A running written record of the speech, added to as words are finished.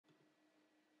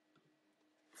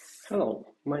Hello,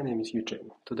 my name is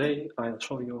Eugene. Today I'll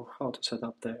show you how to set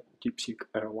up the DeepSeek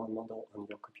R1 model on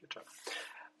your computer.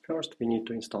 First, we need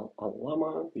to install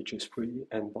Llama, which is free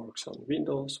and works on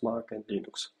Windows, Mac and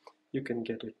Linux. You can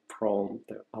get it from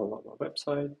the Llama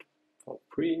website for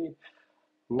free.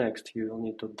 Next, you will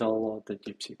need to download the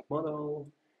DeepSeek model.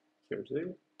 Here's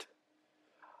it.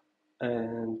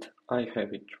 And I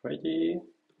have it ready.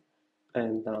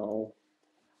 And now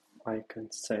I can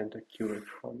send a query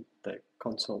from the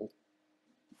console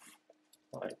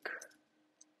like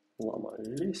Llama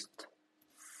list,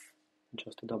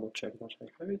 just to double check that I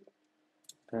have it,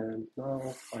 and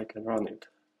now I can run it.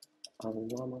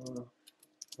 Llama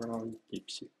run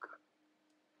DeepSeek.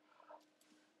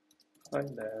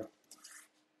 Right there,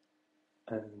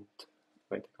 and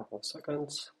wait a couple of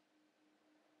seconds,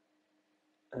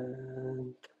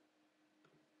 and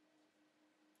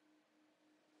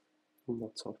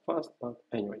not so fast, but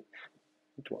anyway,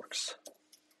 it works.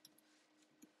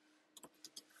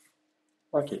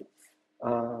 Okay,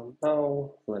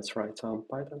 now let's write some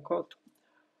Python code.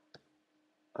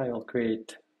 I'll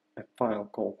create a file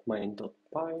called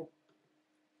main.py.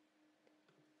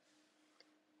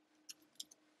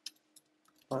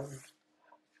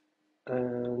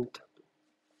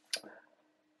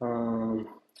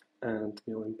 And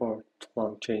we'll import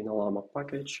long-chain Llama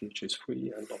package, which is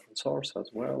free and open source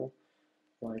as well,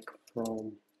 like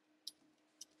from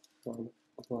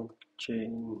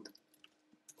long-chain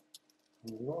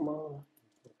Llama.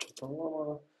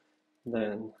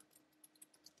 Then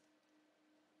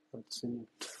let's see,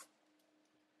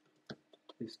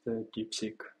 is the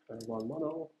DeepSeek R1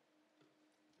 model,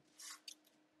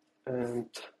 and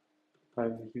I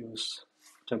will use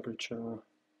temperature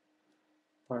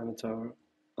parameter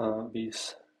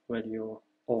with value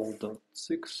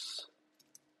all.6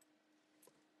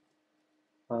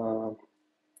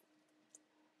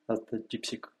 that the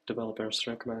DeepSeek developers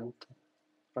recommend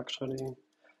actually,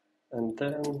 and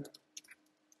then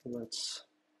let's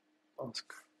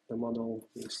ask the model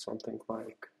with something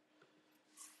like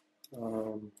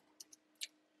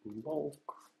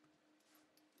bulk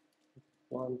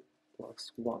 1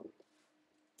 + 1,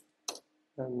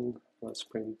 and let's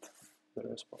print the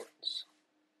response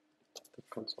to the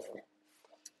console.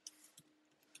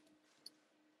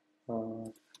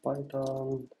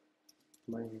 Python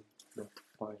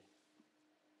main.py.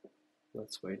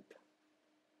 Let's wait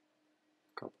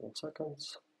a couple of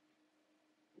seconds,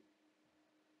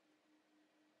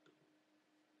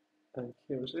 and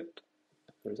here's it,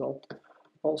 result.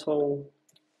 Also,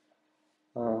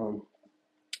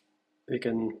 we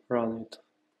can run it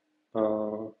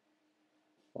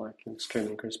like in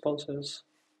streaming responses.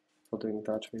 For doing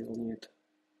that, we will need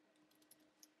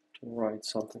to write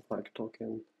something like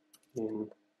token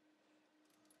in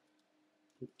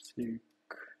DeepSeek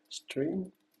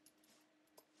stream.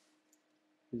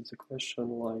 Is the question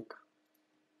like,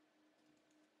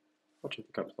 what should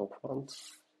the capital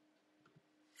fonts?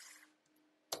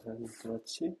 And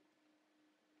let's see.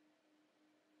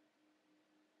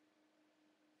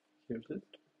 Here's it.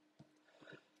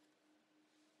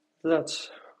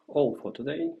 That's all for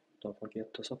today. Don't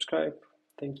forget to subscribe.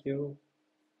 Thank you.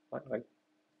 Bye bye.